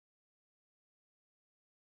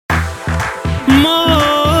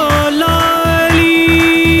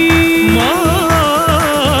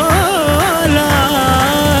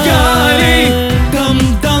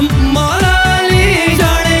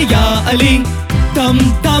दम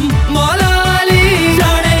दम मौला अली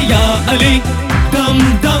जाने या अली दम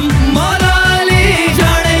दम मौला अली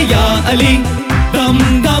जाने या अली दम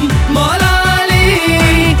दम मौला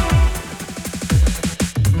अली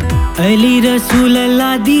अली रसूल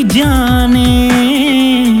अल्लाह दी जाने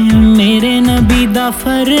मेरे नबी दा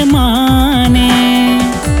फरमाने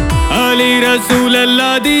अली रसूल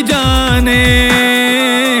अल्लाह दी जाने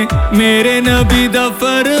मेरे नबी दा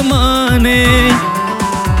फरमाने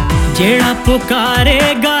जेड़ा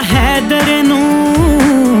पुकारेगा हैदर नू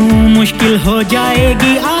मुश्किल हो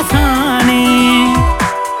जाएगी आसाने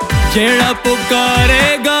जेड़ा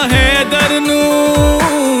पुकारेगा हैदर नू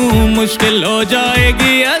मुश्किल हो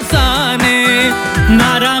जाएगी आसाने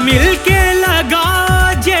नारा मिलके लगा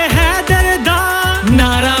जे हैदर दा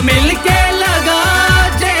नारा मिलके लगा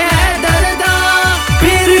जे हैदर दा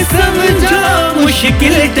फिर समझो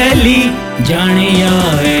मुश्किल टली जाने या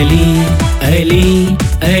अली अली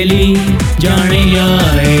अली जाने या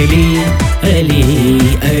अली अली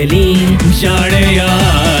अली जाने या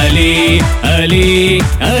अली अली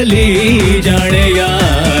अली जाने या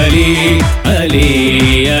अली अली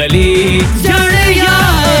अली जाने या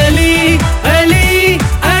अली अली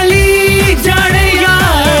अली जाने या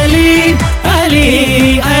अली अली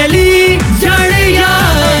अली जाने या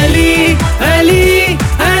अली अली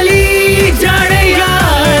अली जाने या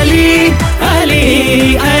अली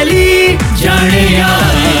अली अली जाने या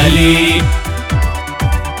अली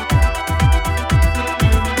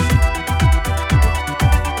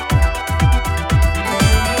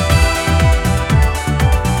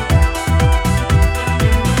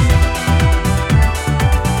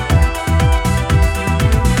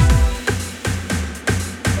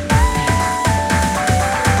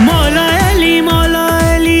मौला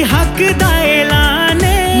अली हक दा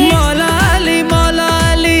ऐलाने मौला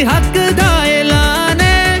अली हक दा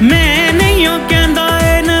ऐलाने मैं नहीं हो कहंदा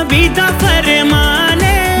है नबी दा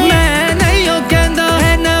फरमाने मैं नहीं हो कहंदा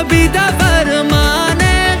है नबी दा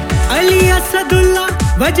फरमाने अली असदुल्ला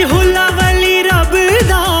वजहुल्ला वली रब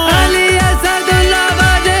दा अली असदुल्ला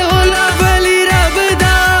वजहुल्ला वली रब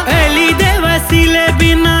दा अली दे वसीले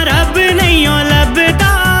बिना रब नहीं हो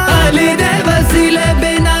लभदा अली दे वसीले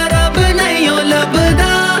बिना रब नहीं हो लभदा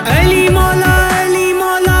अली मौला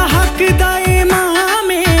हक दा इमाम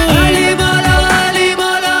अली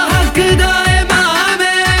मौला हक दा इमाम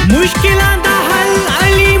मुश्किलां दा हल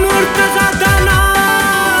अली मुर्तज़ा दा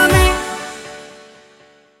नाम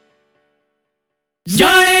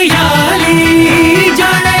जाने या अली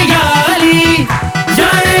जाने या अली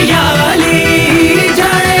जाने या अली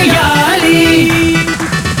जाने या अली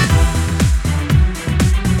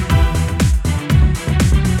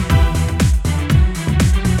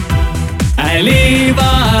अली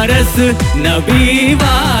वारस नबी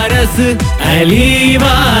वारस अली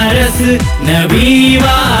वारस नबी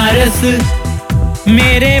वारस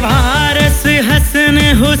मेरे वारस हसन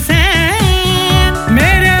हुसैन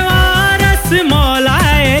मेरे वारस मौला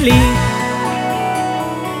अली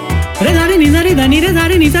रे जाने नि जाने दानी रे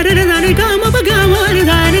जाने नि जाने रे जाने काम अब काम रे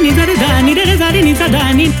जाने नि जाने दानी रे जाने नि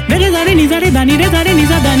दानी मेरे जाने नि जाने दानी रे जाने नि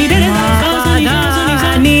दानी रे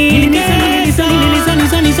दानी